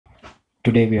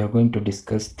Today we are going to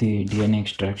discuss the DNA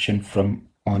extraction from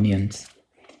onions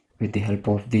with the help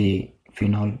of the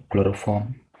phenol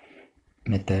chloroform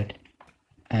method,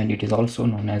 and it is also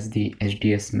known as the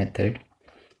SDS method.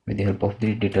 With the help of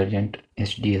the detergent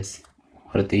SDS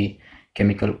or the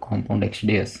chemical compound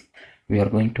SDS, we are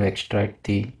going to extract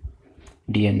the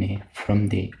DNA from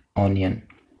the onion.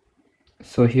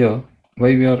 So here,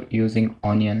 why we are using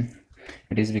onion?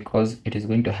 It is because it is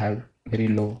going to have very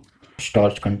low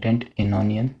starch content in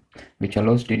onion, which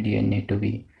allows the DNA to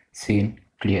be seen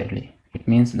clearly. It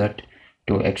means that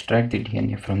to extract the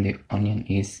DNA from the onion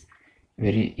is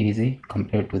very easy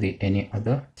compared to the any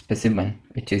other specimen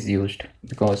which is used,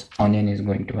 because onion is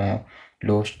going to have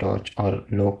low starch or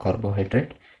low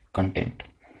carbohydrate content.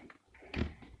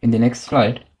 In the next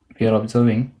slide, we are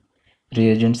observing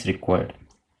reagents required.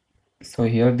 So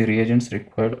here the reagents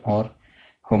required are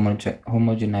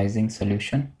homogenizing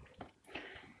solution,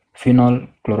 phenol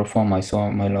chloroform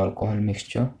isoamyl alcohol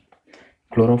mixture,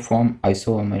 chloroform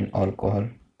isoamyl alcohol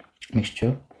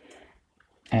mixture,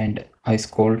 and ice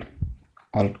cold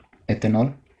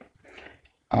ethanol,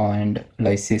 and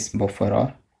lysis buffer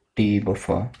or TE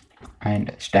buffer,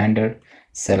 and standard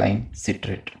saline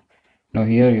citrate. Now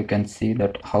here you can see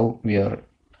that how we are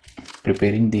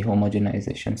preparing the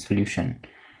homogenization solution,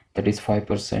 that is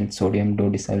 5% sodium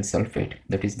dodecyl sulfate,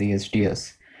 that is the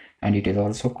SDS, and it is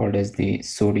also called as the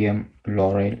sodium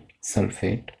lauryl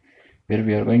sulfate, where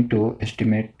we are going to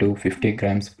estimate to 50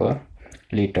 grams per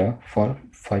liter for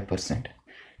 5%.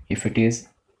 If it is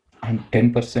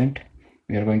 10%,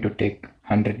 we are going to take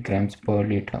 100 grams per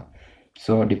liter.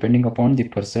 So depending upon the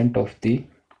percent of the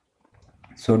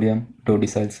sodium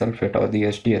dodecyl sulfate or the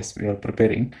SDS we are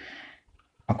preparing,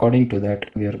 according to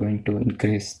that we are going to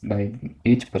increase by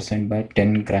each percent by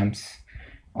 10 grams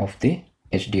of the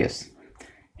SDS.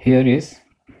 Here is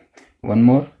one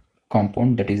more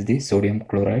compound, that is the sodium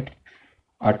chloride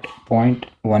at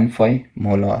 0.15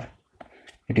 molar.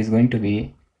 It is going to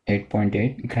be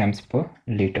 8.8 grams per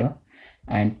liter,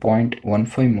 and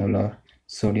 0.15 molar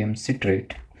sodium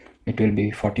citrate, it will be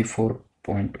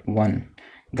 44.1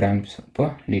 grams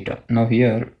per liter. Now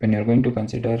here when you are going to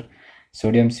consider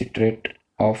sodium citrate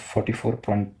of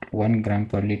 44.1 gram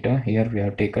per liter, here we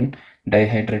have taken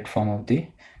dihydrate form of the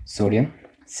sodium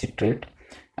citrate,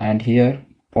 and here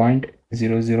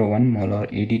 0.001 molar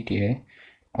EDTA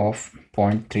of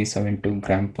 0.372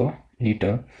 gram per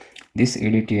liter. This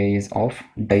EDTA is of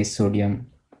disodium,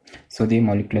 so the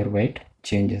molecular weight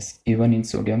changes. Even in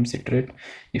sodium citrate,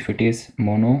 if it is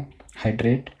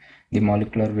monohydrate, the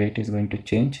molecular weight is going to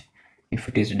change. If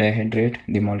it is dihydrate,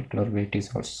 the molecular weight is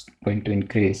also going to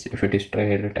increase. If it is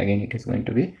trihydrate, again it is going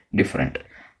to be different.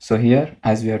 So here,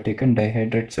 as we have taken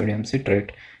dihydrate sodium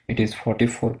citrate, it is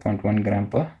 44.1 gram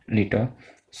per liter.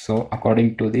 So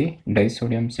according to the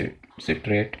disodium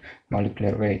citrate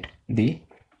molecular weight, the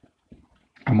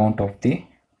amount of the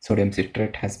sodium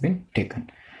citrate has been taken.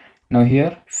 Now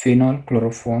here phenol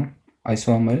chloroform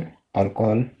isoamyl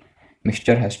alcohol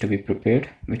mixture has to be prepared,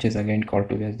 which is again called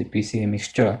to be as the PCA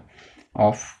mixture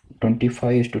of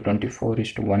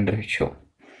 25:24:1 ratio.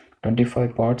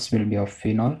 25 parts will be of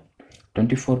phenol,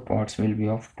 24 parts will be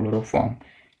of chloroform,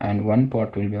 and 1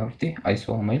 part will be of the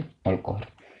isoamyl alcohol.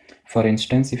 For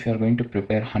instance, if you are going to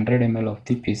prepare 100 ml of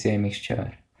the PCA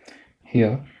mixture,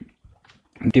 here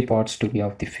 20 parts to be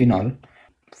of the phenol,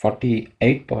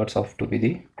 48 parts of to be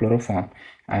the chloroform,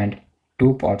 and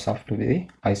 2 parts of to be the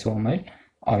isoamyl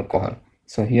alcohol.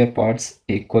 So here parts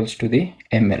equals to the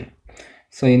ml.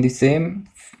 So in the same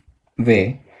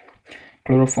way,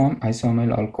 chloroform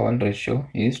isoamyl alcohol ratio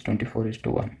is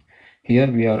 24:1. Here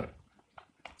we are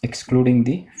excluding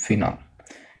the phenol.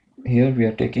 Here we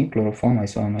are taking chloroform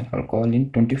isoamyl alcohol in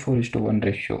 24:1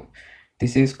 ratio.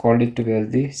 This is called it to be as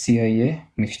the CIA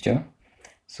mixture.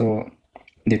 So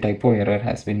the typo error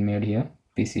has been made here,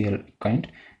 PCL kind,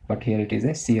 but here it is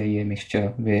a CIA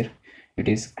mixture where it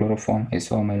is chloroform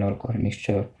isoamyl alcohol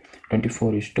mixture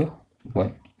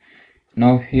 24:1.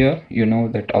 Now here you know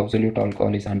that absolute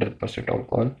alcohol is 100%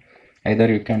 alcohol. Either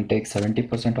you can take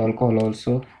 70% alcohol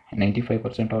also,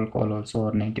 95% alcohol also,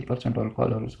 or 90%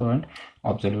 alcohol also, and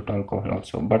absolute alcohol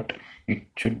also, but it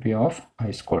should be of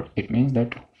ice cold. It means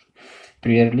that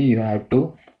priorly you have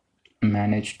to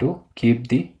manage to keep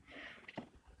the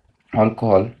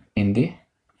alcohol in the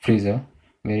freezer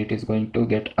where it is going to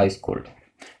get ice cold.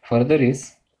 Further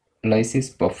is lysis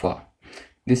buffer.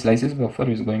 This lysis buffer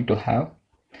is going to have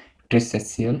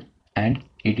Tris-EDTA and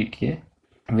EDTA,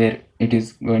 where it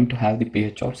is going to have the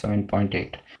pH of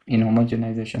 7.8. In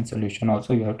homogenization solution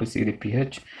also you have to see the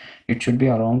pH. It should be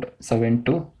around 7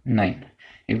 to 9.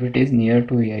 If it is near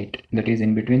to 8, that is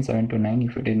in between 7 to 9,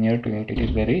 if it is near to 8, it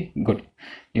is very good.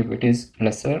 If it is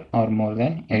lesser or more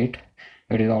than 8,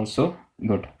 it is also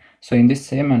good. So in this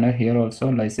same manner, here also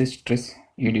lysis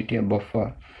Tris-EDTA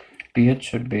buffer pH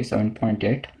should be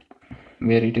 7.8,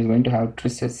 where it is going to have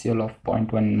Tris-HCl of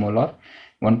 0.1 molar,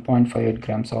 1.58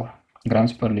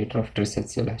 grams per liter of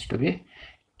Tris-HCl has to be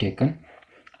taken,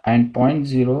 and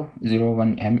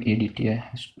 0.001 m EDTA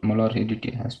molar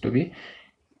EDTA has to be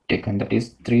taken, that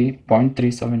is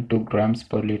 3.372 grams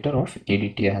per liter of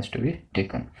EDTA has to be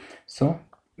taken. So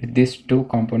with these two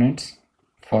components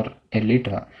for a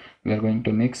liter, we are going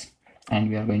to mix and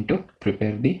we are going to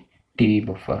prepare the TE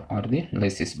buffer or the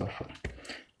lysis buffer.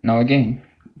 Now again,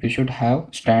 we should have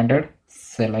standard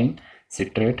saline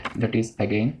citrate, that is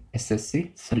again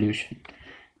SSC solution,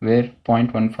 where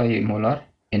 0.15 molar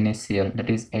NaCl, that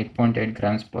is 8.8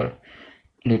 grams per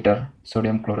liter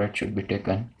sodium chloride should be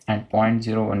taken, and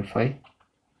 0.015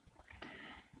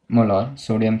 molar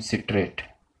sodium citrate,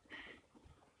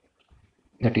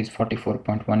 that is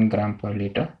 44.1 gram per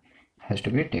liter has to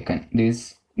be taken.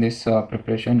 This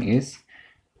preparation is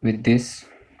with this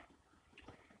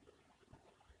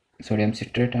sodium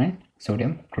citrate and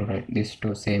sodium chloride, these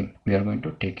two same we are going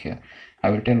to take here. I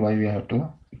will tell why we have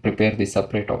to prepare the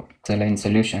separate of saline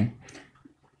solution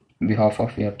behalf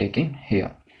of we are taking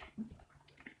here.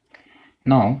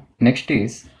 Now next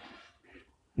is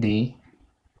the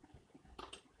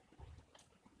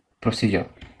procedure.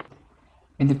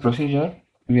 In the procedure,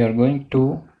 we are going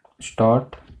to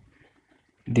start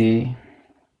the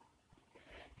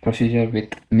procedure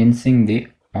with mincing the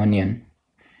onion,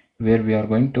 where we are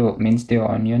going to mince the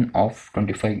onion of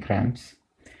 25 grams,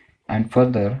 and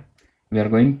further we are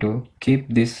going to keep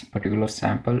this particular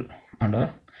sample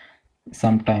under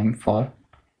some time for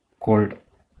cold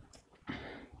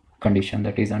condition,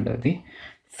 that is under the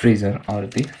freezer or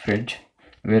the fridge,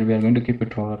 where we are going to keep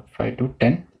it for 5 to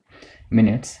 10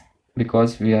 minutes,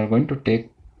 because we are going to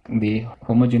take the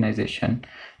homogenization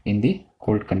in the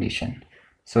cold condition.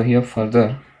 So here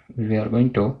further we are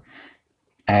going to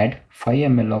add 5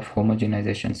 ml of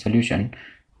homogenization solution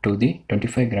to the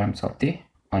 25 grams of the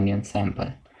onion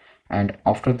sample, and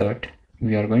after that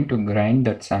we are going to grind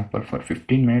that sample for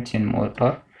 15 minutes in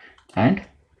mortar and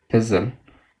pestle,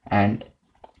 and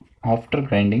after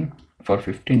grinding for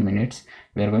 15 minutes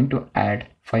we are going to add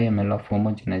 5 ml of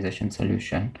homogenization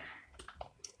solution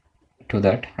to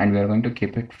that, and we are going to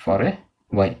keep it for a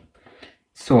while.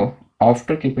 So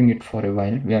after keeping it for a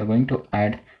while, we are going to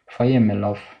add 5 ml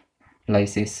of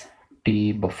lysis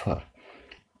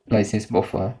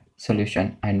buffer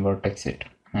solution and vortex it,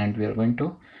 and we are going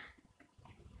to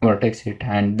vortex it,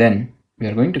 and then we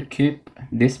are going to keep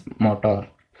this mortar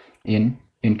in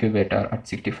incubator at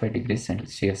 65 degrees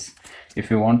Celsius. If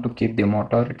you want to keep the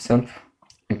mortar itself,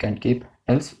 you can keep,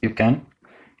 else you can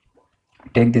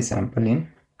take the sample in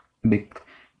big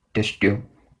test tube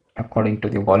according to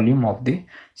the volume of the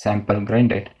sample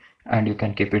grinded, and you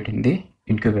can keep it in the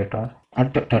incubator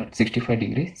at 65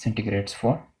 degrees centigrades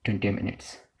for 20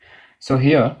 minutes. So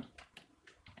here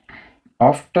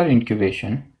after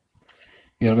incubation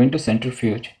we are going to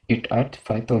centrifuge it at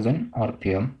 5000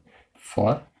 rpm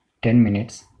for 10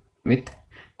 minutes with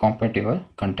compatible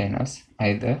containers,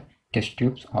 either test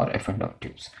tubes or F&R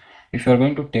tubes. If you are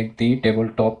going to take the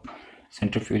tabletop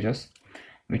centrifuges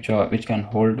which can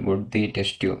hold good the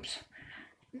test tubes,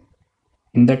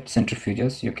 in that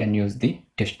centrifuges you can use the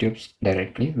test tubes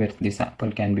directly, where the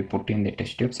sample can be put in the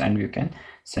test tubes and you can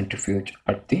centrifuge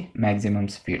at the maximum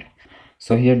speed.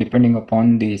 So here, depending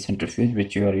upon the centrifuge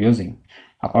which you are using,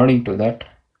 according to that,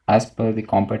 as per the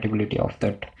compatibility of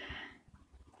that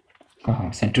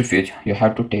centrifuge, you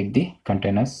have to take the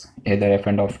containers, either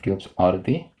F&R tubes or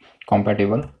the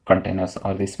compatible containers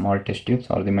or the small test tubes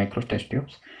or the micro test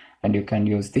tubes, and you can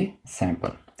use the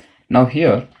sample. Now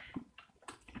here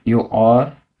you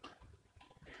are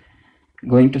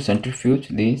going to centrifuge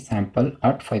the sample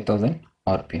at 5000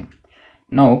 rpm.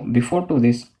 Now before to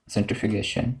this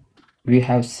centrifugation, we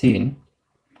have seen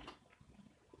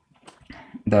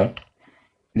that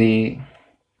the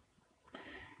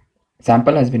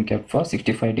sample has been kept for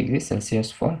 65 degrees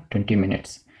Celsius for 20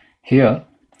 minutes. Here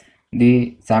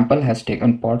the sample has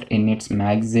taken part in its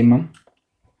maximum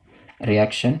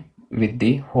reaction with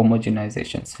the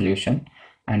homogenization solution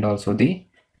and also the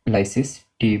lysis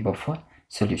buffer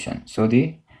solution. So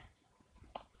the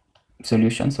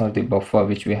solutions or the buffer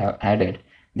which we have added,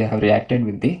 they have reacted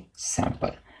with the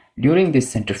sample. During this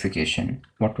centrifugation,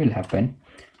 what will happen,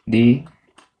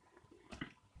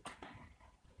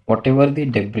 whatever the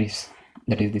debris,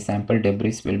 that is the sample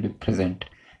debris, will be present,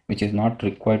 which is not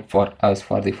required for us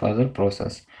for the further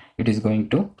process. it is going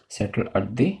to settle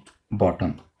at the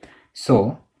bottom.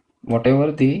 So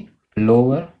whatever the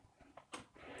lower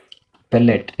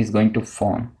pellet is going to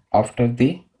form after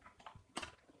the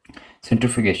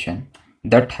centrifugation,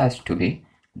 that has to be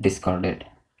discarded,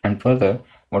 and further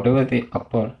whatever the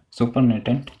upper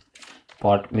supernatant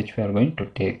part which we are going to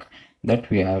take, that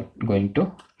we are going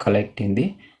to collect in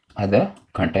the other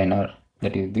container,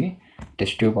 that is the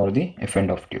test tube or the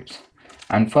end of tubes.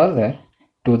 And further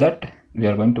to that we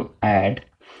are going to add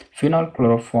phenol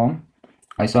chloroform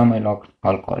isoamyl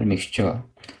alcohol mixture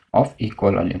of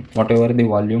equal volume. Whatever the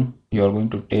volume you are going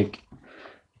to take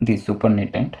the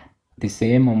supernatant, the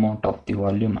same amount of the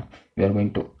volume we are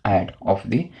going to add of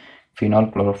the phenol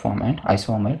chloroform and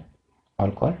isoamyl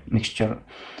alcohol mixture.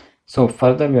 So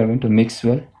further we are going to mix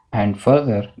well, and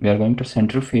further we are going to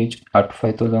centrifuge at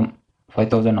 5000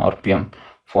 rpm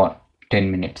for 10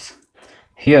 minutes.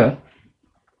 Here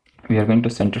we are going to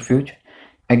centrifuge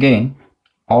again.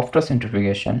 After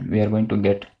centrifugation we are going to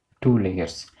get two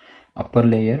layers. Upper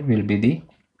layer will be the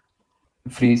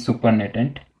free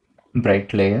supernatant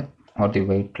bright layer or the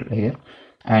white layer,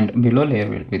 and below layer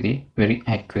will be the very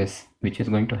aqueous, which is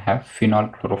going to have phenol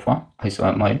chloroform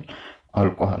isoamyl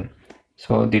alcohol.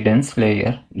 So the dense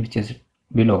layer which is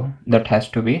below, that has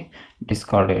to be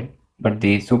discarded, but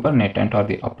the supernatant or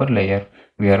the upper layer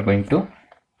we are going to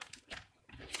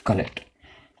collect.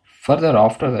 Further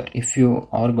after that, if you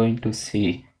are going to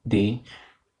see the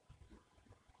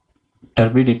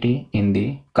turbidity in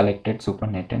the collected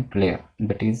supernatant layer,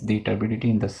 that is the turbidity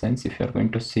in the sense, if you are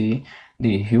going to see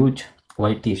the huge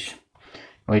whitish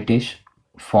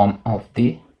form of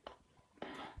the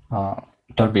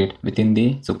turbid within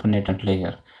the supernatant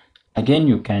layer, again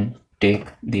you can take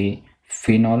the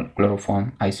phenol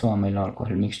chloroform isoamyl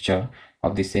alcohol mixture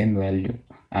of the same value,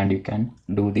 and you can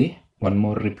do the one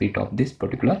more repeat of this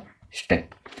particular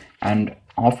step. And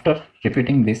after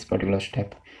repeating this particular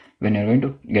step, when you're going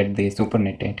to get the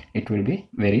supernatant, it will be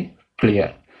very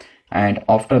clear. And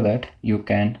after that you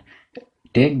can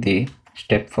take the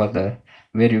step further,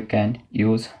 where you can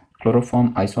use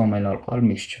chloroform isoamyl alcohol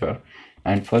mixture,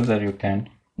 and further you can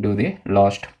do the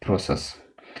last process.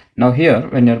 Now here,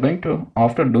 when you're going to,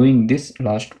 after doing this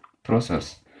last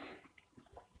process,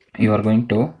 you are going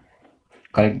to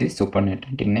collect the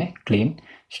supernatant in a clean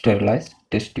sterilized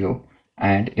test tube,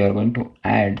 and you are going to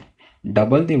add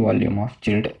double the volume of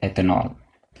chilled ethanol.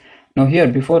 Now here,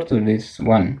 before to this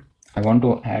one, I want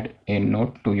to add a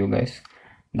note to you guys,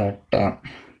 that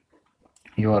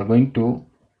you are going to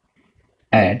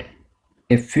add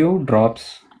a few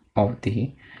drops of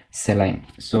the saline,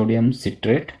 sodium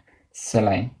citrate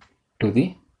saline, to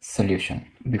the solution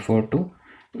before to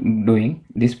doing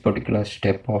this particular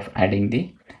step of adding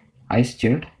the ice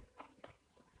chilled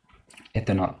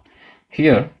ethanol.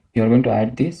 Here you are going to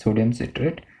add the sodium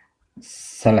citrate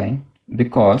saline,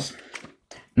 because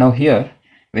now here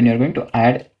when you are going to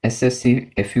add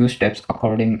SSC a few steps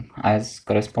according as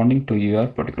corresponding to your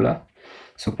particular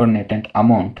supernatant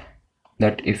amount,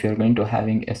 that if you are going to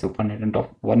having a supernatant of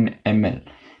 1 ml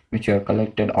which you are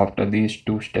collected after these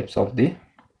two steps of the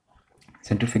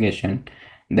centrifugation,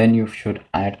 then you should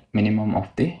add minimum of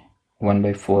the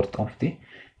 1/4 of the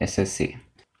SSC.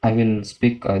 I will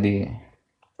speak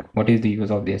what is the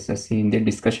use of the SSC in the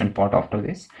discussion part after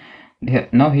this.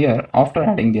 Now here, after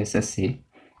adding the SSC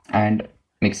and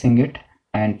mixing it,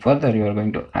 and further you are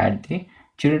going to add the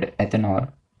chilled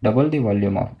ethanol, double the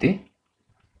volume of the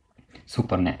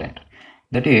supernatant.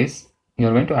 That is, you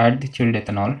are going to add the chilled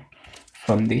ethanol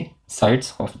from the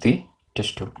sides of the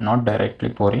test tube, not directly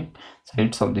pouring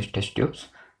sides of these test tubes.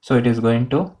 So it is going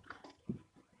to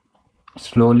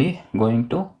slowly going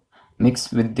to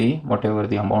mix with the whatever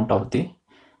the amount of the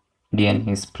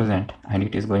DNA is present, and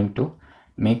it is going to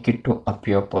make it to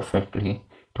appear perfectly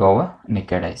to our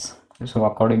naked eyes. So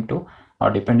according to or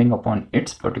depending upon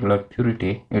its particular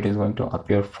purity, it is going to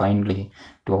appear finely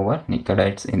to our naked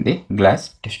eyes in the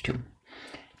glass test tube.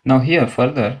 Now here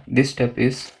further, this step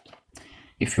is,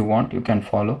 if you want you can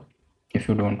follow, if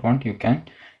you don't want you can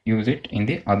use it in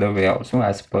the other way also,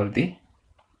 as per the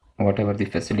whatever the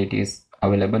facility is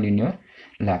available in your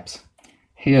labs.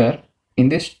 Here in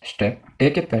this step,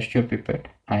 take a pasture pipette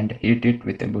and heat it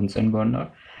with a Bunsen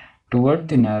burner toward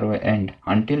the narrow end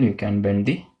until you can bend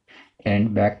the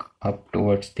end back up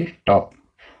towards the top,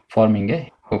 forming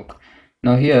a hook.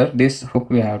 Now here this hook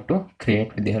we have to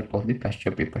create with the help of the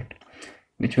pasture pipette,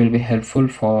 which will be helpful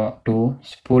to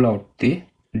spool out the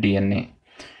DNA.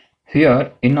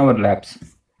 Here in our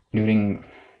labs during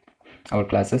our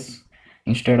classes,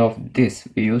 instead of this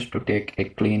we used to take a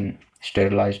clean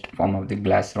sterilized form of the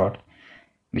glass rod,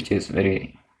 which is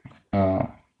very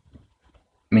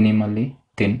minimally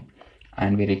thin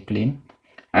and very clean,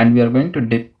 and we are going to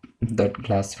dip that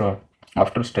glass rod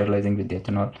after sterilizing with the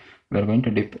ethanol. We are going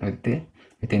to dip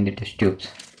within the test tubes,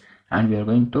 and we are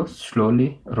going to slowly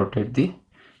rotate the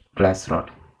glass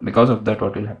rod. Because of that,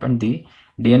 what will happen, the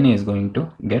DNA is going to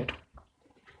get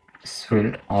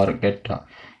swilled or get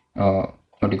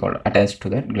attached to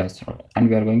that glass rod, and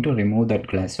we are going to remove that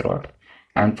glass rod,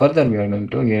 and further we are going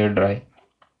to air dry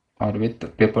or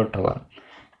with paper towel.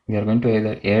 We are going to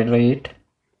either air dry it,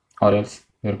 or else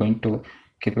we are going to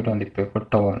keep it on the paper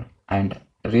towel, and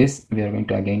we are going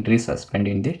to again resuspend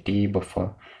in the TE buffer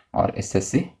or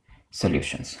SSC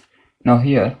solutions. Now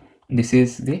here, this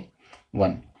is the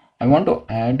one. I want to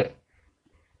add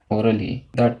orally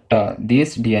that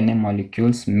these DNA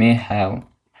molecules may have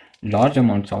large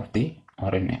amounts of the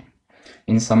RNA.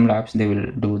 In some labs, they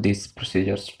will do these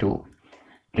procedures to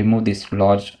remove this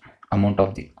large amount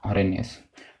of the RNAs,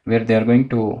 where they are going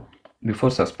to, before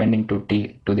suspending to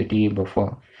the TE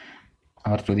buffer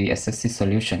or to the SSC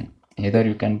solution, either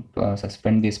you can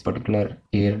suspend this particular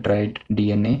air dried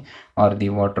DNA or the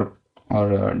water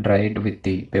or dried with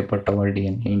the paper towel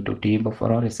DNA into TE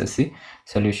buffer or SSC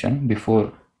solution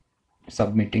before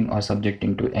submitting or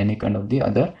subjecting to any kind of the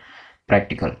other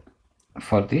practical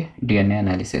for the DNA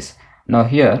analysis. Now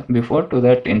here, before to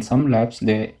that, in some labs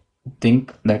they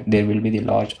think that there will be the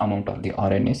large amount of the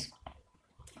RNAs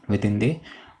within the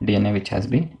DNA which has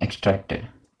been extracted.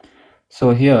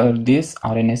 So here this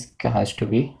RNAs has to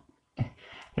be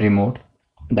removed,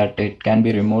 that it can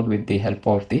be removed with the help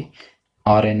of the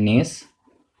RNase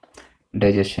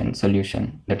digestion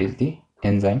solution, that is the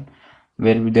enzyme,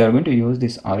 where they are going to use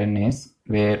this RNase,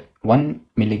 where 1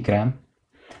 milligram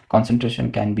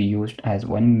concentration can be used as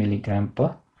 1 milligram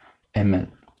per ml.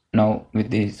 Now with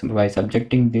this, by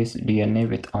subjecting this DNA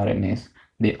with RNase,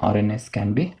 the RNase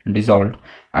can be dissolved,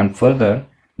 and further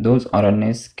those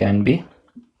RNAs can be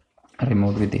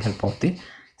removed with the help of the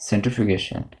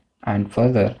centrifugation, and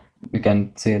further we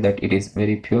can say that it is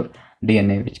very pure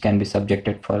DNA which can be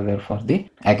subjected further for the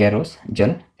agarose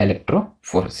gel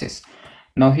electrophoresis.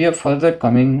 Now here, further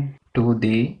coming to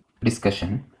the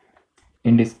discussion,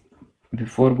 in this,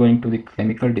 before going to the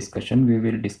chemical discussion, we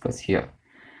will discuss here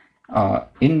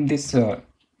in this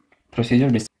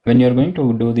procedure, when you are going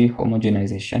to do the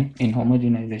homogenization, in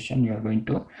homogenization you are going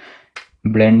to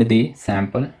blend the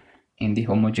sample in the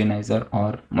homogenizer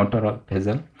or mortar or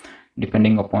pestle,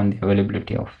 depending upon the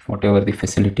availability of whatever the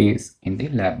facility is in the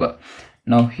lab.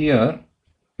 Now here,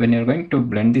 when you are going to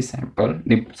blend the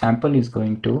sample is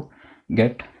going to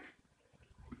get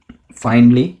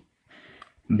finely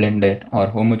blended or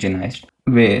homogenized,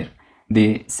 where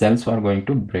the cells are going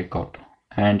to break out,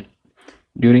 and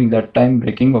during that time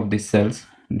breaking of the cells,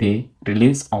 the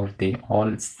release of the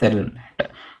all cell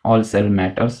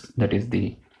matters, that is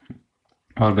the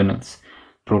organelles,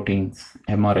 proteins,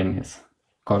 mRNAs,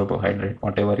 carbohydrate,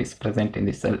 whatever is present in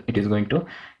the cell, it is going to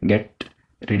get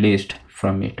released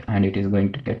from it, and it is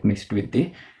going to get mixed with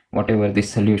the whatever the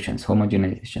solutions,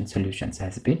 homogenization solutions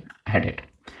has been added.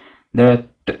 The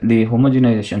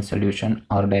homogenization solution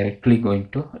are directly going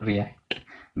to react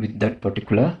with that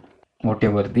particular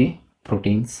whatever the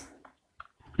proteins,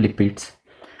 lipids,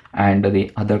 and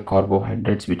the other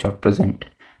carbohydrates which are present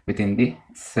within the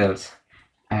cells,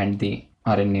 and the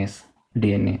RNAs,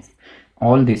 DNAs,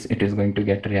 all this, it is going to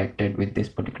get reacted with this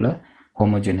particular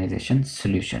homogenization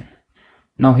solution.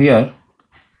 Now here,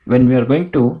 when we are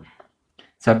going to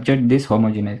subject this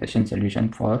homogenization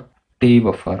solution for TE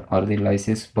buffer or the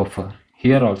lysis buffer,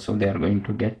 here also they are going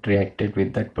to get reacted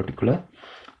with that particular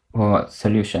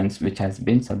solutions which has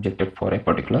been subjected for a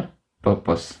particular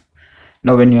purpose.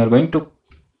 Now when you are going to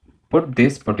put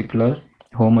this particular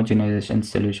homogenization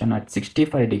solution at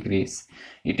 65 degrees,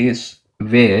 it is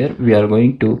where we are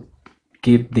going to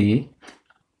keep the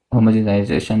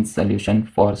homogenization solution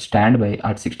for standby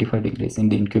at 65 degrees in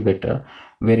the incubator,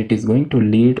 where it is going to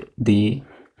lead the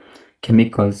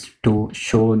chemicals to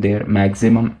show their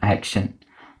maximum action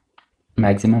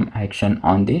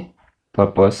on the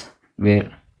purpose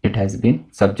where it has been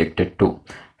subjected to,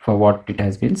 for what it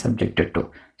has been subjected to.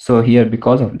 So here,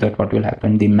 because of that, what will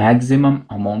happen, the maximum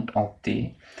amount of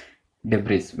the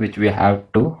debris which we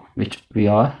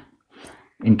are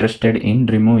interested in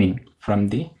removing from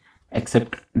the,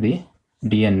 except the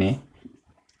DNA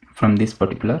from this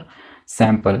particular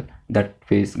sample, that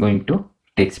is going to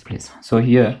takes place. So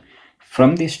here,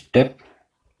 from this step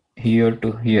here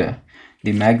to here,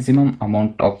 the maximum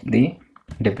amount of the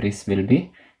debris will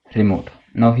be removed.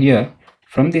 Now here,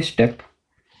 from this step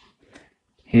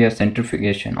here,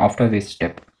 centrifugation, after this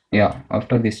step,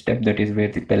 that is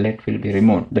where the pellet will be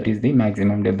removed, that is the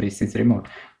maximum debris is removed.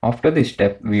 After this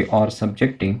step, we are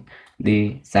subjecting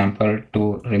the sample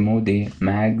to remove the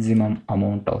maximum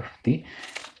amount of the,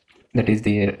 that is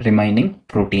the remaining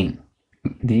protein,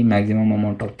 the maximum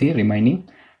amount of the remaining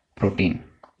protein.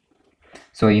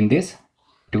 So in these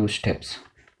two steps,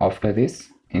 after this,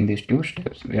 in these two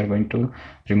steps, we are going to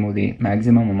remove the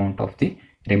maximum amount of the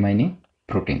remaining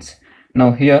proteins.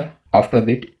 Now here, after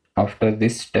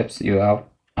these steps, you have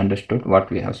understood what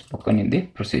we have spoken in the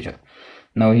procedure.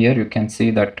 Now here you can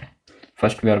see that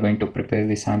first we are going to prepare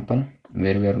the sample,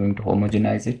 where we are going to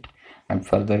homogenize it, and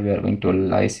further we are going to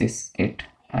lysis it,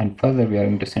 and further we are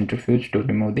going to centrifuge to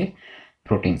remove the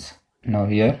proteins. Now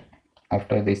here,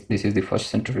 after this is the first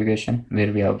centrifugation,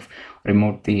 where we have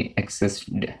removed the excess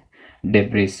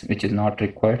debris which is not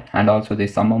required, and also the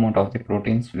some amount of the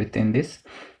proteins within this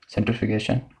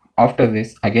centrifugation. After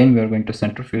this, again we are going to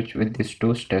centrifuge with these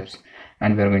two steps,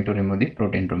 and we are going to remove the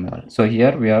protein removal. So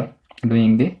here we are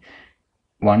doing the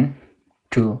 1,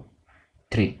 2,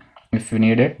 3. If we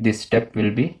needed, this step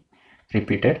will be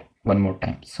repeated one more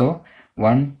time. So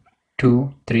 1,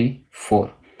 2, 3,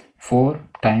 4. 4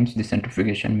 times the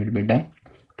centrifugation will be done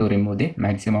to remove the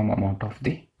maximum amount of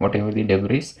the whatever the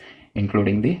debris,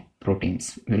 including the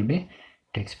proteins, will be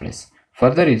takes place.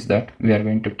 Further is that we are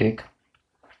going to take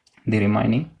the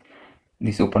remaining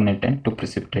the supernatant to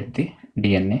precipitate the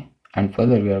DNA, and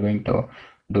further we are going to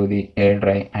do the air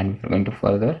dry, and we are going to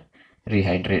further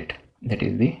rehydrate, that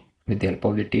is the with the help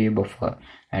of the TA buffer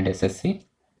and SSC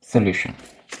solution.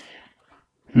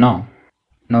 Now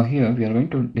here we are going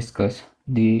to discuss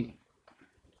the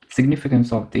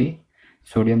significance of the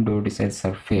sodium dodecyl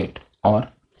sulfate or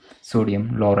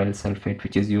sodium lauryl sulfate,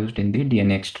 which is used in the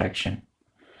DNA extraction.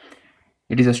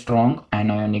 It is a strong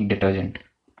anionic detergent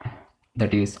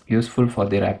that is useful for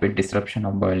the rapid disruption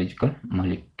of biological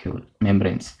molecule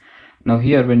membranes. Now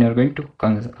here, when you are going to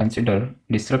consider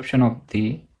disruption of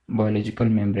the biological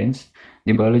membranes,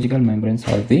 the biological membranes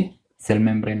are the cell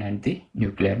membrane and the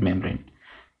nuclear membrane.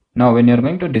 Now when you are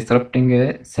going to disrupting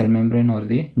a cell membrane or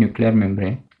the nuclear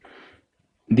membrane,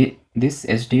 this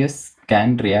SDS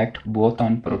can react both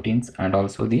on proteins and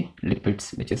also the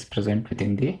lipids which is present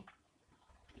within the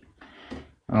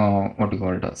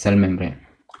cell membrane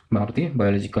or the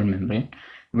biological membrane,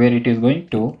 where it is going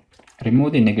to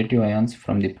remove the negative ions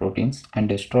from the proteins and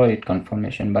destroy its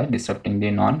conformation by disrupting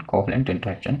the non-covalent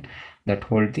interaction that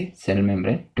hold the cell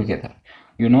membrane together.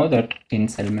 You know that in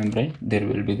cell membrane there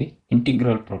will be the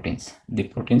integral proteins, the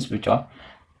proteins which are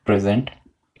present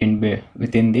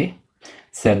within the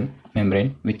cell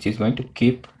membrane, which is going to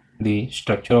keep the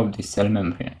structure of the cell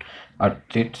membrane at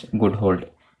its good hold.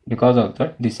 Because of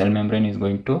that, the cell membrane is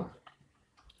going to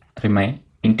remain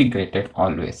integrated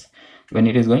always. When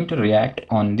it is going to react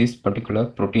on these particular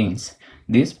proteins,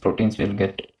 these proteins will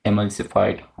get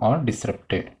emulsified or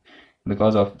disrupted.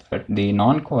 Because of that, the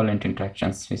non-covalent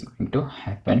interactions is going to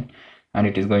happen, and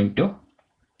it is going to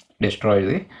destroy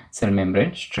the cell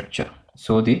membrane structure.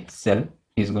 So the cell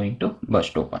is going to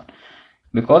burst open.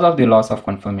 Because of the loss of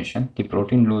conformation, the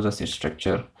protein loses its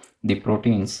structure. The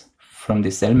proteins from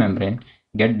the cell membrane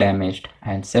get damaged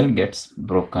and cell gets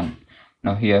broken.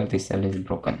 Now here the cell is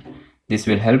broken. This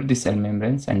will help the cell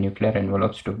membranes and nuclear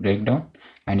envelopes to break down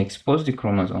and expose the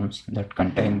chromosomes that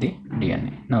contain the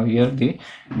DNA. Now here the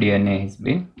DNA has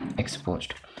been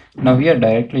exposed. Now here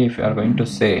directly, if you are going to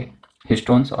say,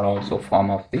 histones are also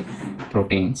form of the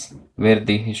proteins, where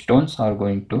the histones are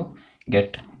going to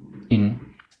get in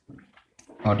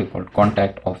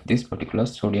contact of this particular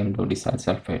sodium dodecyl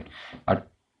sulfate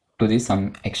to the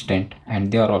some extent,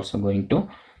 and they are also going to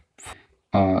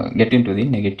get into the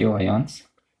negative ions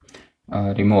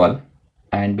removal,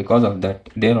 and because of that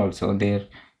there also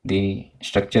the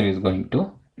structure is going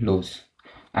to lose,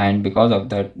 and because of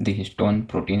that the histone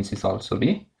proteins is also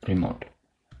be removed.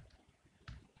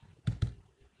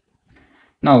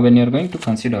 Now when you are going to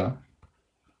consider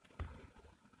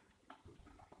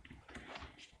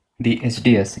the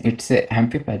SDS, it's a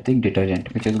amphipathic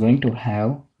detergent which is going to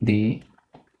have the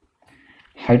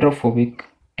hydrophobic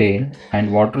tail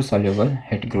and water soluble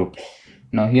head group.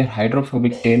 Now here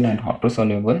hydrophobic tail and water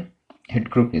soluble head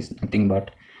group is nothing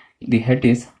but the head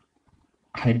is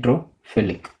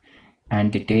hydrophilic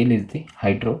and the tail is the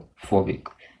hydrophobic.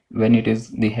 When it is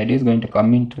the head is going to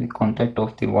come into the contact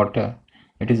of the water,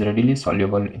 it is readily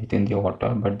soluble within the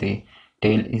water, but the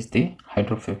tail is the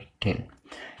hydrophobic tail.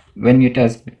 When it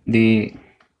has the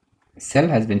cell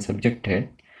has been subjected,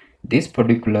 this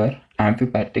particular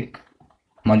amphipathic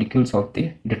molecules of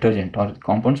the detergent or the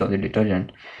compounds of the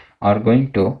detergent are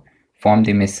going to form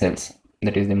the micelles,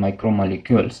 that is the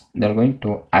micromolecules. They are going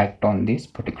to act on this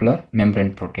particular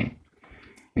membrane protein.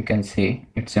 You can see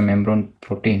it's a membrane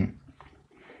protein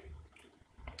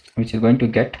which is going to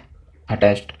get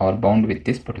attached or bound with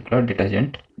this particular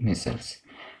detergent micelles.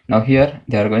 Now here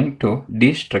they are going to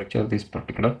destructure this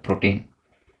particular protein.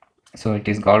 So it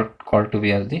is called to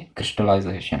be as the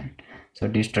crystallization. So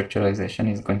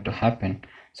destructurization is going to happen.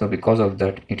 So because of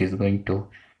that, it is going to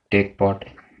take part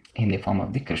in the form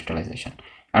of the crystallization.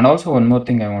 And also one more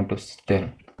thing I want to tell,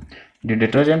 the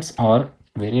detergents are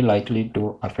very likely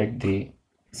to affect the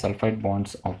sulfide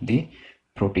bonds of the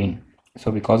protein. So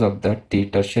because of that, the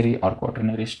tertiary or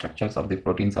quaternary structures of the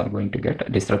proteins are going to get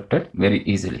disrupted very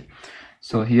easily.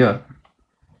 So here,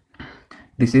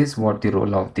 this is what the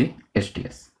role of the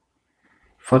SDS.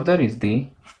 Further is the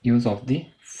use of the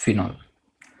phenol.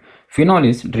 Phenol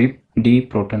is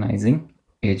deproteinizing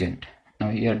agent. Now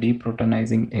here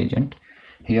deproteinizing agent,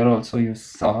 here also you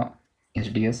saw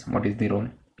SDS, what is the role?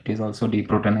 It is also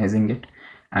deproteinizing it,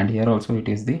 and here also it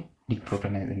is the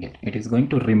deproteinizing it. It is going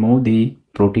to remove the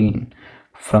protein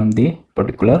from the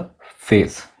particular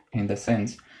phase, in the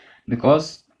sense,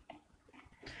 because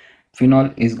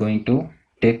phenol is going to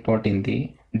take part in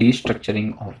the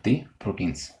destructuring of the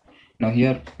proteins. Now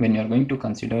here, when you are going to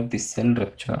consider the cell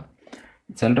rupture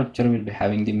will be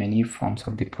having the many forms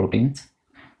of the proteins.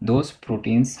 Those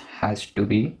proteins has to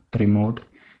be removed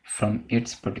from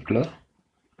its particular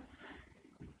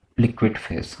liquid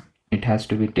phase. It has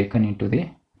to be taken into the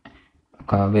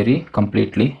very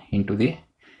completely into the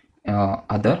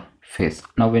other phase.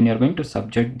 Now when you are going to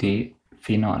subject the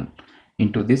phenol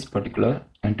into the particular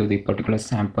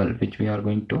sample which we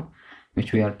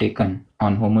are taken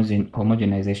on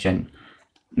homogenization,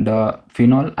 the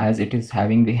phenol, as it is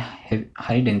having the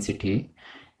high density,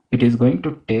 it is going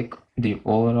to take the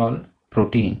overall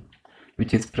protein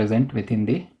which is present within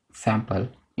the sample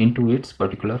into its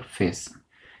particular phase,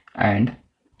 and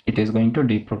it is going to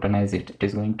deproteinize it. It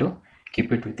is going to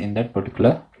keep it within that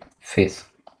particular phase.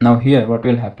 Now here what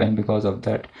will happen, because of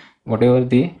that, whatever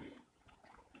the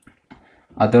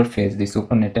other phase, the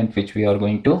supernatant which we are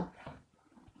going to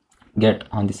get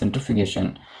on the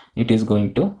centrifugation, it is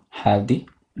going to have the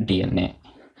DNA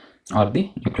or the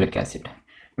nucleic acid.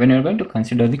 When you are going to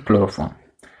consider the chloroform,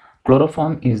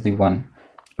 chloroform is the one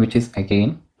which is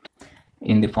again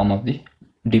in the form of the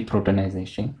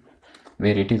deproteinization,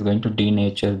 where it is going to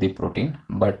denature the protein,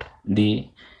 but the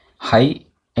high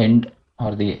end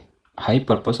or the high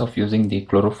purpose of using the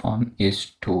chloroform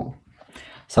is to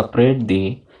separate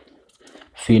the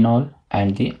phenol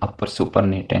and the upper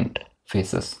supernatant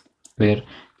phases, where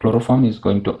chloroform is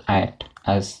going to act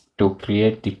as to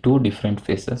create the two different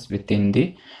phases within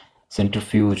the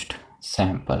centrifuged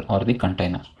sample or the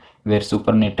container, where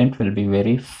supernatant will be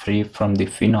very free from the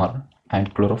phenol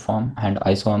and chloroform and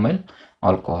isoamyl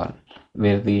alcohol,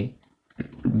 where the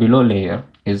below layer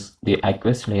is the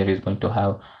aqueous layer is going to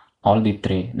have all the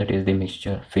three, that is the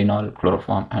mixture phenol,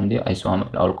 chloroform and the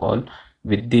isoamyl alcohol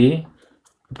with the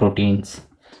proteins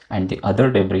and the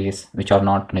other debris which are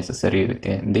not necessary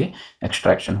within the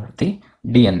extraction of the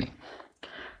DNA.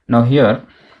 Now here,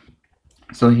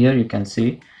 so here you can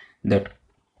see that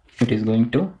it is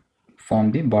going to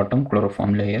form the bottom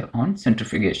chloroform layer on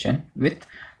centrifugation with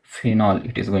phenol.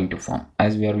 It is going to form,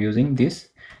 as we are using this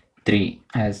 3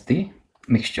 as the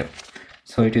mixture.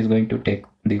 So it is going to take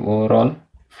the overall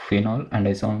phenol and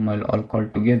isoamyl alcohol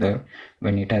together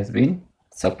when it has been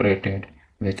separated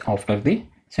with after the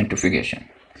centrifugation.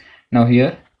 Now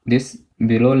here, this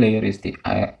below layer is the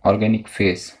organic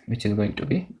phase which is going to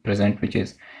be present, which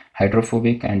is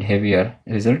hydrophobic and heavier,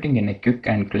 resulting in a quick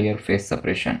and clear phase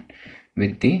separation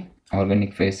with the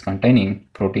organic phase containing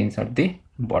proteins at the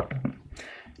bottom.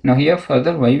 Now here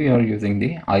further, why we are using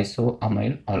the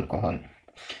isoamyl alcohol?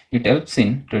 It helps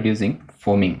in reducing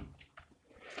foaming.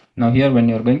 Now here, when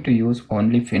you are going to use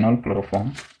only phenol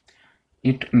chloroform,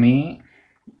 it may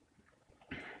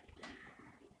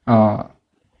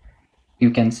you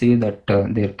can see that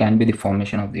there can be the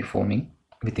formation of the foaming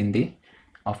within the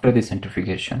after the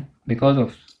centrifugation. Because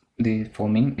of the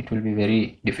foaming, it will be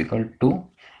very difficult to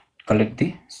collect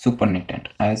the supernatant,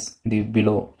 as the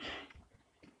below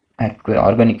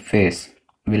organic phase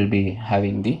will be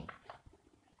having the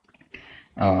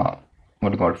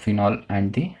what you call phenol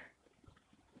and the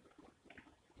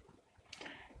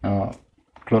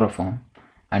chloroform,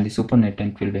 and the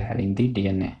supernatant will be having the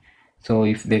DNA. So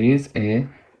if there is a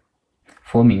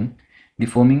foaming, the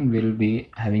foaming will be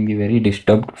having the very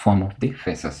disturbed form of the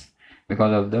phases.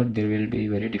 Because of that, there will be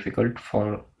very difficult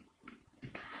for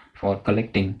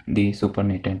collecting the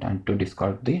supernatant and to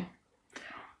discard the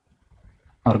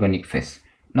organic phase.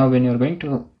 Now when you are going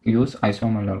to use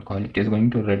isoamyl alcohol, it is going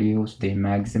to reduce the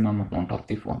maximum amount of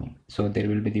the foaming. So there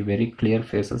will be the very clear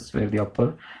phases where the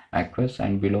upper aqueous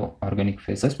and below organic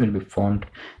phases will be formed.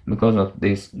 Because of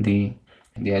this, the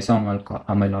The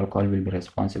isoamyl alcohol will be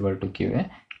responsible to give a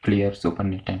clear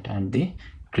supernatant and the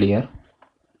clear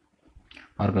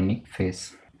organic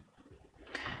phase.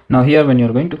 Now here, when you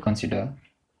are going to consider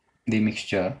the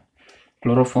mixture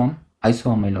chloroform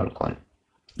isoamyl alcohol,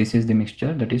 this is the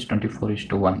mixture that is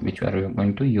 24:1, which we are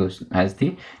going to use as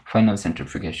the final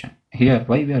centrifugation. Here,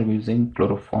 why we are using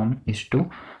chloroform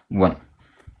 (1)?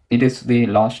 It is the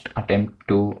last attempt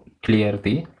to clear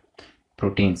the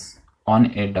proteins on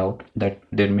a doubt that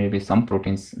there may be some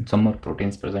more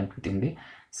proteins present within the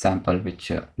sample,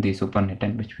 which the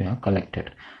supernatant which we have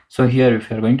collected. So here, if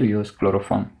you are going to use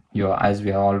chloroform, as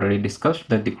we have already discussed,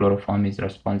 that the chloroform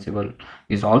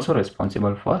is also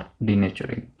responsible for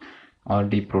denaturing or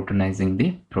deproteinizing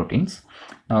the proteins.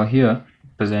 Now here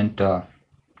present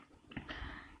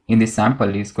in the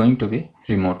sample is going to be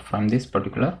removed from this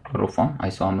particular chloroform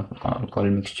isoamyl alcohol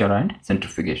mixture and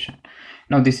centrifugation.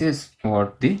 Now this is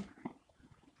what the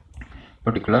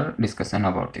particular discussion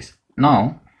about this.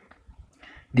 Now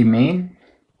the main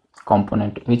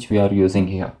component which we are using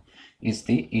here is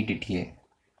the EDTA,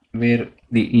 where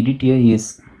the EDTA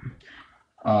is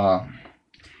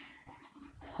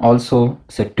also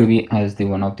said to be as the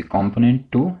one of the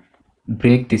component to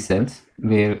break the cells,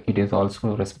 where it is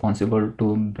also responsible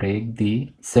to break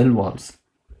the cell walls,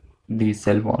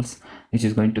 which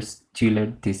is going to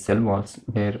chelate the cell walls,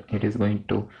 where it is going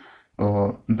to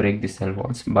break the cell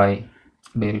walls by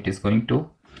where it is going to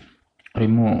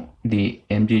remove the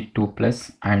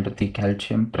Mg2+ and the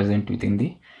calcium present within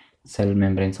the cell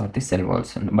membranes or the cell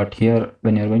walls. But here,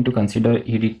 when you are going to consider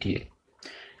EDTA,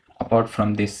 apart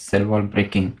from this cell wall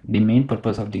breaking, the main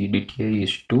purpose of the EDTA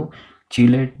is to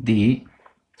chelate the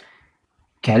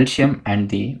calcium and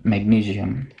the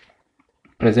magnesium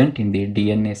present in the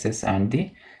DNases and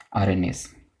the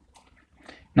RNase.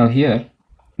 Now here,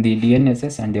 the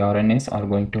DNases and the RNase are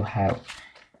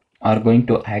going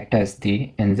to act as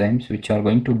the enzymes which are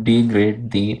going to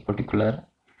degrade the particular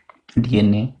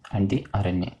DNA and the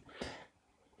RNA.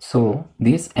 So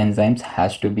these enzymes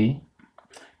has to be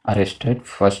arrested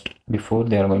first before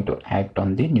they are going to act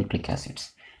on the nucleic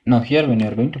acids. Now here, when you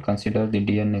are going to consider the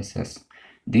DNases,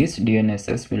 these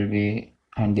DNases will be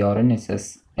and the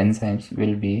RNases enzymes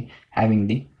will be having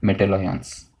the metal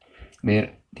ions,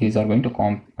 where these are going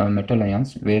to metal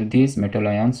ions, where these metal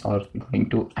ions are going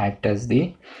to act as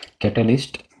the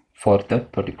catalyst for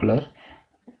that particular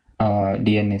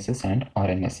DNases and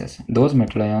RNases. Those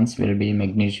metal ions will be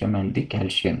magnesium and the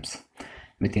calciums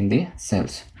within the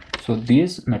cells. So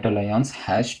these metal ions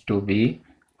has to be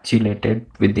chelated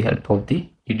with the help of the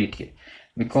EDTA,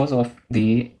 because of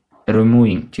the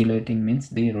removing. Chelating means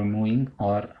the removing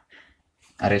or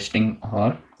arresting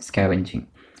or scavenging.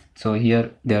 So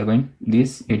here they are going,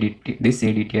 this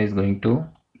EDTA is going to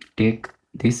take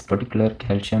this particular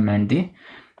calcium and the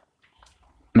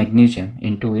magnesium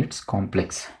into its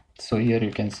complex. So here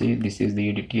you can see this is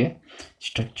the EDTA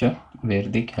structure, where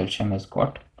the calcium has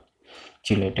got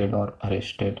chelated or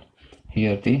arrested.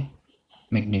 Here the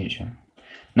magnesium.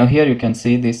 Now here you can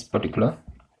see this particular,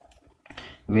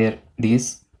 where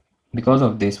these, because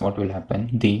of this, what will happen,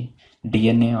 the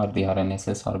DNA or the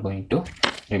RNases are going to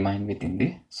remain within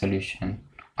the solution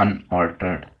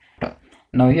unaltered.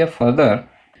 Now here further,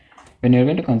 when you are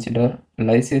going to consider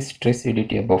lysis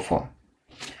Tris-EDTA buffer,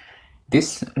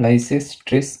 this lysis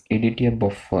Tris-EDTA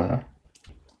buffer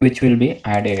which will be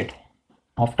added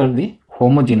after the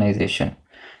homogenization.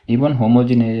 Even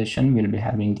homogenization will be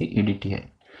having the EDTA.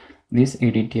 This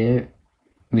EDTA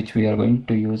which we are going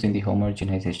to use in the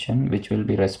homogenization, which will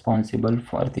be responsible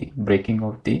for the breaking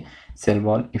of the cell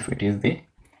wall if it is the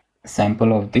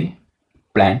sample of the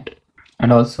plant,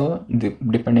 and also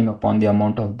depending upon the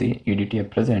amount of the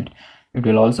EDTA present, it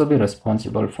will also be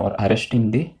responsible for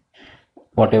arresting the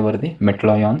whatever the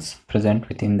metal ions present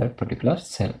within that particular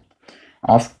cell.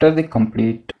 After the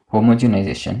complete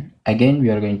homogenization, again we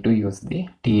are going to use the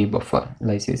TA buffer,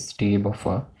 lysis TA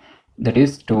buffer, that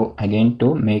is to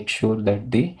make sure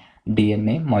that the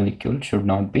DNA molecule should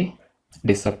not be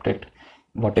disrupted,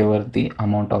 whatever the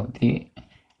amount of the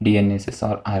DNases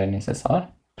or RNases are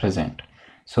present.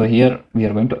 So here we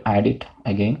are going to add it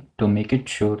again to make it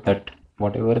sure that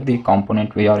whatever the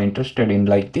component we are interested in,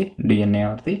 like the DNA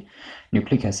or the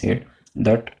nucleic acid,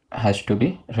 that has to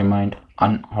be remained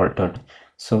unaltered.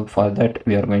 So for that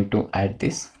we are going to add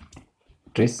this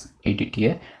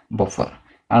Tris-EDTA buffer.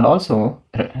 And also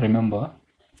remember,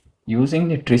 using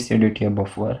the Tris-EDTA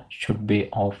buffer should be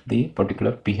of the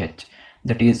particular pH,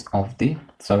 that is of the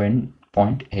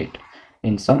 7.8.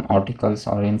 In some articles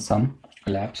or in some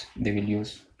labs they will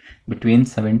use between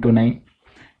 7 to 9.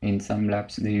 In some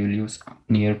labs they will use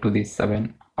near to the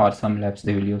 7, or some labs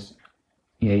they will use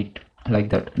 8 like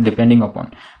that, depending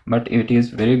upon, but it is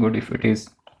very good if it is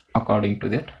according to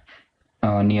that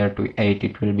near to 8,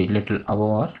 it will be little above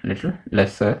or little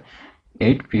lesser.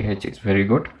 8 pH is very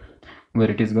good, where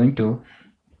it is going to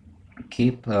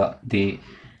keep the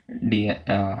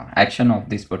action of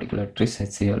this particular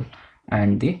Tris-HCl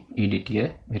and the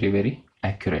EDTA very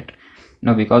accurate.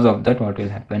 Now because of that, what will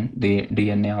happen, the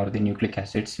DNA or the nucleic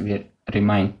acids will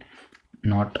remain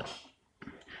not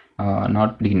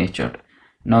denatured.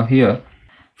 Now here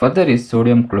further is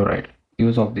sodium chloride.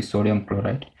 Use of the sodium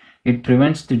chloride, it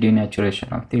prevents the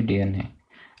denaturation of the DNA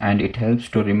and it helps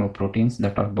to remove proteins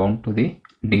that are bound to the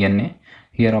DNA.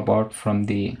 Here apart from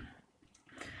the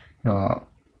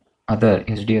other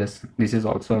SDS, this is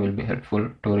also will be helpful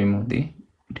to remove the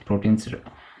proteins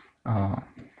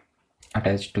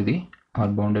attached to the or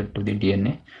bonded to the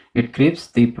DNA. It keeps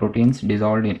the proteins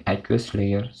dissolved in aqueous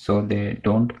layer so they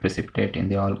don't precipitate in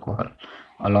the alcohol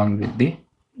along with the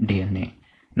DNA.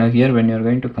 Now here when you are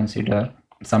going to consider,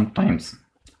 sometimes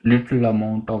little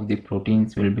amount of the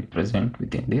proteins will be present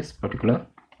within this particular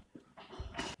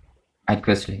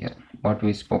aqueous layer. What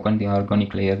we spoken, the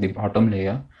organic layer, the bottom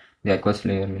layer, the aqueous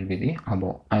layer will be the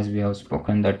above. As we have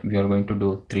spoken that we are going to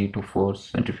do 3 to 4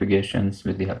 centrifugations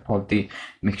with the help of the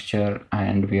mixture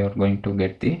and we are going to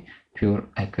get the pure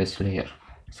aqueous layer.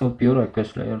 So pure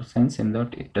aqueous layer sense in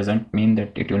that it doesn't mean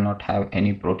that it will not have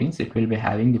any proteins, it will be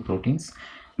having the proteins,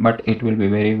 but it will be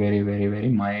very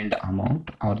mild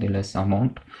amount or the less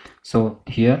amount. So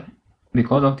here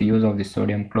because of the use of the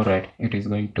sodium chloride, it is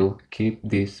going to keep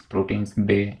these proteins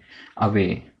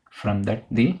away from that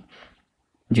the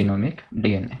genomic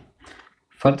DNA.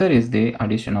 Further is the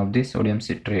addition of the sodium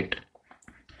citrate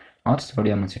or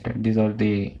sodium acetate. These are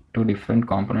the two different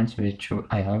components which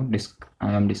I am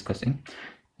discussing.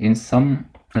 In some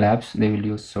labs they will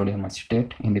use sodium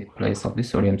acetate in the place of the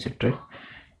sodium citrate.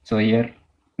 So here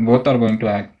both are going to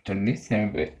act in the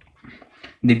same way.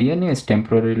 The DNA is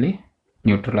temporarily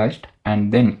neutralized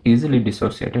and then easily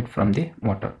dissociated from the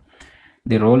water.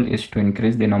 The role is to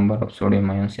increase the number of sodium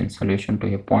ions in solution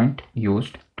to a point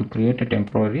used to create a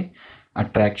temporary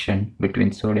attraction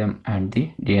between sodium and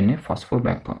the DNA phosphor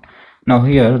backbone. Now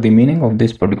here the meaning of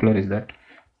this particular is that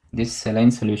this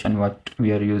saline solution what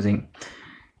we are using,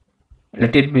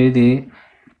 let it be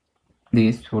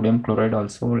the sodium chloride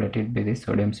also, let it be the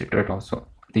sodium citrate also.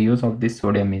 The use of this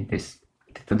sodium in this,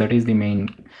 so that is the main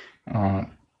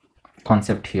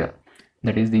concept here.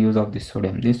 That is the use of this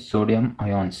sodium. These sodium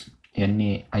ions,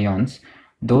 Na ions,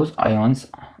 those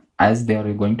ions as they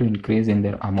are going to increase in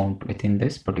their amount within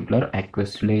this particular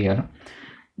aqueous layer,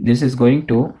 this is going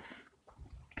to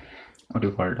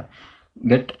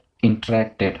get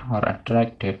interacted or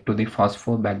attracted to the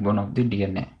phosphor backbone of the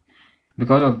DNA.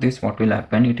 Because of this, what will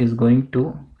happen, it is going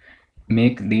to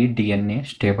make the DNA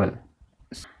stable,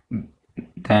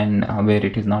 then where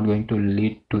it is not going to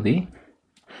lead to the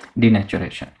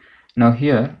denaturation. Now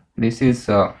here this is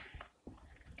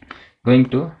going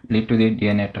to lead to the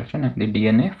DNA attraction and the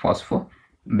DNA phosphor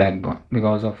backbone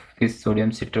because of this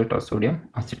sodium citrate or sodium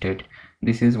acetate.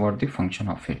 This is what the function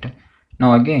of it.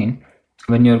 Now again,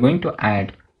 when you are going to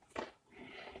add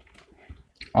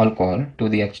alcohol to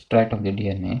the extract of the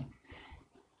DNA,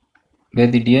 where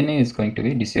the DNA is going to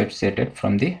be dissociated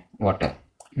from the water.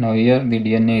 Now here the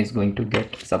DNA is going to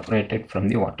get separated from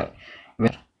the water,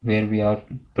 where we are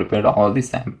prepared all the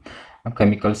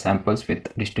chemical samples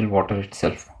with distilled water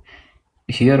itself.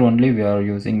 Here only we are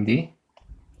using the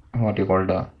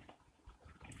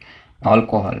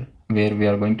alcohol, where we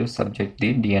are going to subject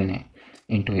the DNA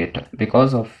into it.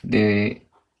 Because of the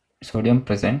sodium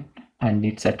present and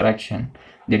its attraction,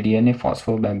 the DNA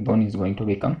phosphor backbone is going to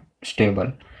become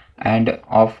stable, and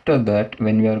after that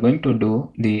when we are going to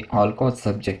do the alcohol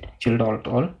subject, chilled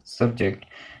alcohol subject,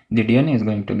 the DNA is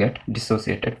going to get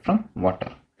dissociated from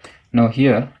water. Now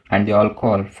here, and the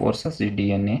alcohol forces the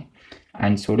DNA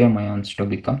and sodium ions to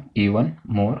become even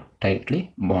more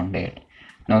tightly bonded.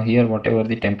 Now here whatever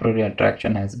the temporary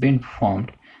attraction has been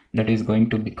formed, that is going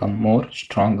to become more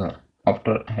stronger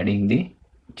after adding the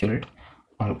chilled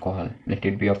alcohol. Let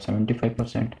it be of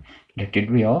 75%, let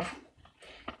it be of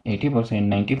 80%,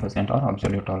 90% or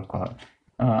absolute alcohol.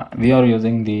 We are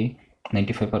using the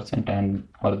 95% and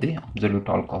or the absolute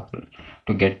alcohol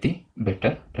to get the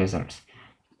better results.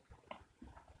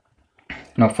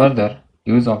 Now further,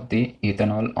 use of the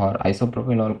ethanol or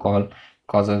isopropyl alcohol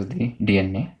causes the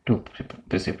DNA to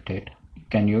precipitate. You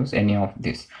can use any of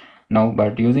this. Now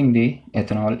but using the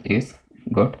ethanol is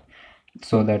good,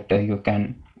 so that you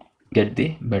can get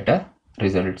the better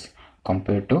results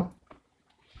compared to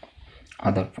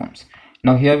other forms.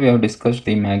 Now here we have discussed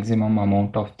the maximum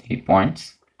amount of the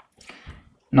points.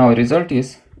 Now result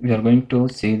is we are going to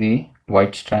see the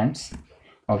white strands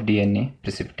of DNA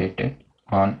precipitated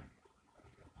on,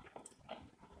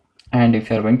 and if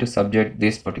you are going to subject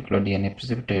this particular DNA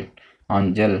precipitate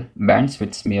on gel, bands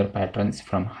with smear patterns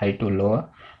from high to lower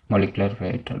molecular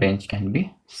weight range can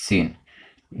be seen.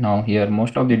 Now here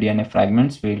most of the DNA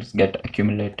fragments will get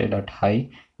accumulated at high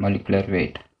molecular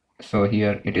weight, so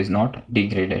here it is not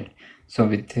degraded. So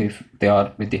if they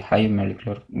are with the high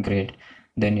molecular grade,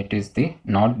 then it is the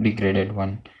not degraded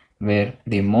one, where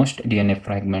the most DNA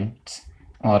fragments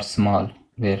are small,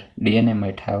 where DNA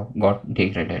might have got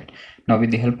degraded. Now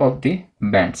with the help of the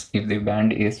bands, if the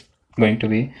band is going to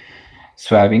be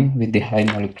swabbing with the high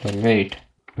molecular weight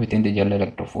within the gel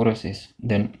electrophoresis,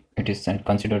 then it is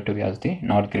considered to be as the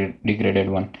not degraded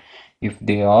one. If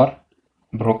they are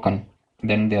broken,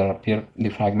 then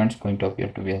the fragments going to appear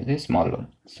to be as the small one.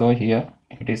 So here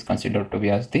it is considered to be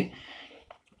as the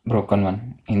broken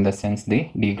one, in the sense the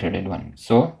degraded one.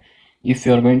 So if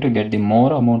you are going to get the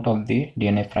more amount of the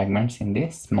DNA fragments in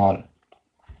the small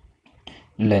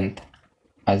length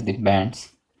as the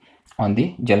bands on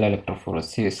the gel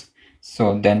electrophoresis,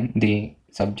 so then the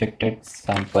subjected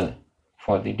sample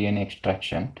for the DNA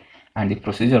extraction and the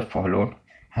procedure followed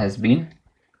has been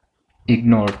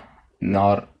ignored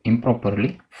or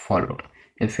improperly followed.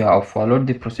 If you have followed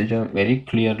the procedure very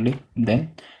clearly,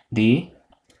 then the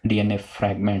DNA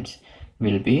fragments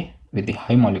will be with the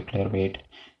high molecular weight,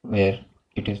 where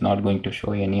it is not going to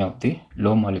show any of the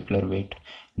low molecular weight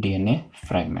DNA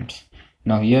fragments.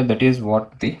 Now here, that is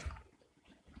what the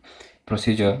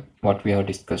procedure what we have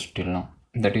discussed till now,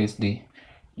 that is the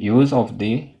use of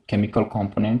the chemical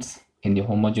components in the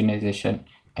homogenization.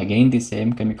 Again the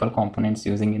same chemical components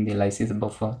using in the lysis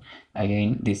buffer,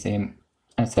 again the same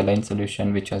saline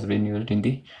solution which has been used in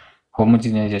the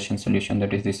homogenization solution,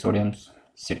 that is the sodium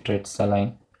citrate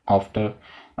saline. After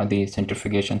the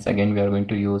centrifugations, again we are going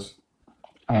to use,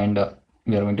 and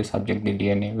we are going to subject the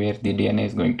DNA, where the DNA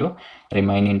is going to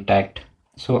remain intact.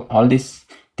 So all these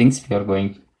things we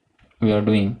are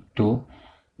doing to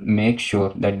make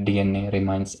sure that DNA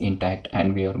remains intact,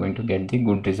 and we are going to get the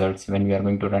good results when we are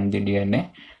going to run the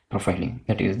DNA profiling,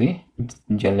 that is the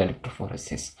gel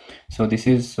electrophoresis. So this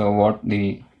is what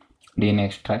the DNA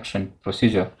extraction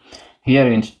procedure. Here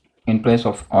in place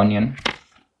of onion,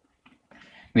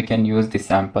 we can use the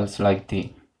samples like the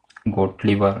goat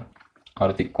liver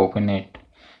or the coconut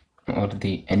or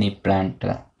the any plant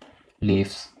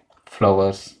leaves,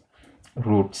 flowers,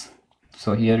 roots.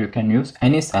 So here you can use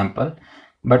any sample,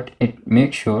 but it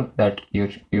makes sure that you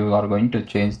are going to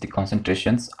change the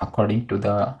concentrations according to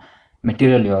the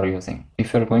material you are using.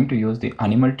 If you are going to use the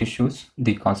animal tissues,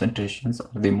 the concentrations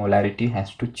or the molarity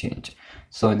has to change.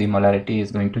 So the molarity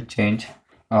is going to change.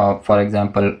 For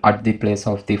example, at the place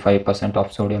of the 5%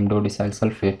 of sodium dodecyl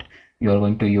sulfate, you are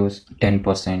going to use 10%,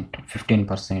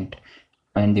 15%,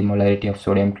 and the molarity of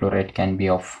sodium chloride can be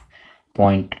of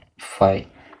 0.5.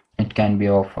 It can be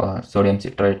of sodium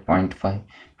citrate 0.5.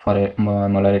 For a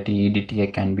molarity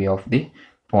EDTA can be of the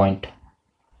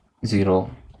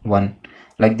 0.01.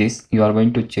 Like this, you are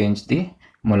going to change the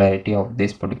molarity of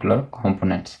these particular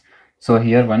components. So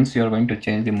here, once you are going to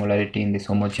change the molarity in this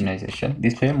homogenization, the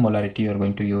same molarity you are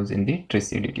going to use in the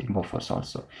Tris-EDTA buffers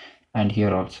also, and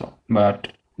here also. But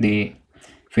the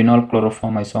phenol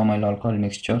chloroform isoamyl alcohol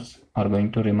mixtures are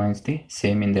going to remain the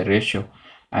same in the ratio,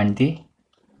 and the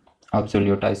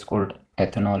absolute ice cold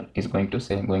ethanol is going to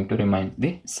remain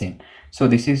the same. So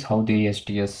this is how the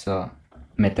SDS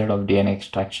method of DNA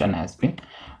extraction has been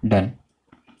done.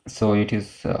 So it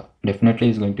is definitely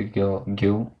is going to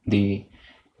give the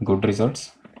good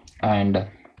results, and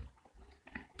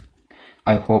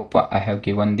I hope I have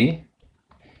given the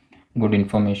good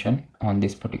information on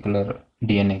this particular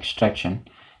DNA extraction,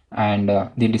 and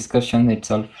the discussion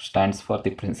itself stands for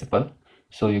the principle,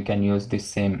 so you can use this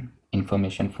same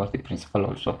information for the principle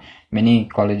also. Many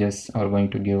colleges are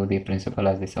going to give the principle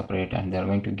as the separate, and they are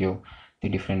going to give the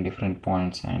different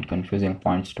points and confusing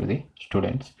points to the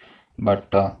students,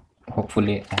 but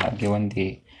hopefully I have given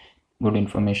the good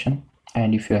information.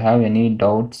 And if you have any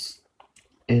doubts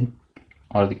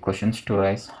or the questions to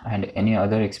raise and any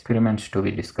other experiments to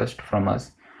be discussed from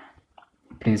us,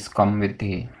 please come with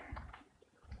the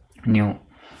new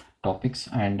topics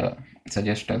and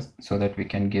suggest us, so that we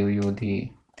can give you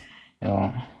the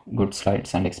good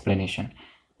slides and explanation.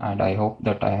 And I hope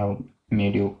that I have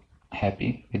made you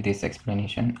happy with this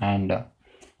explanation, and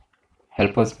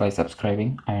help us by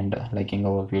subscribing and liking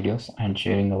our videos and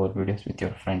sharing our videos with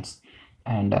your friends.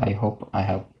 And I hope I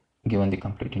have given the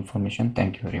complete information.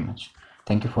 Thank you very much.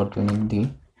 Thank you for tuning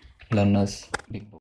the Learner's Big Book.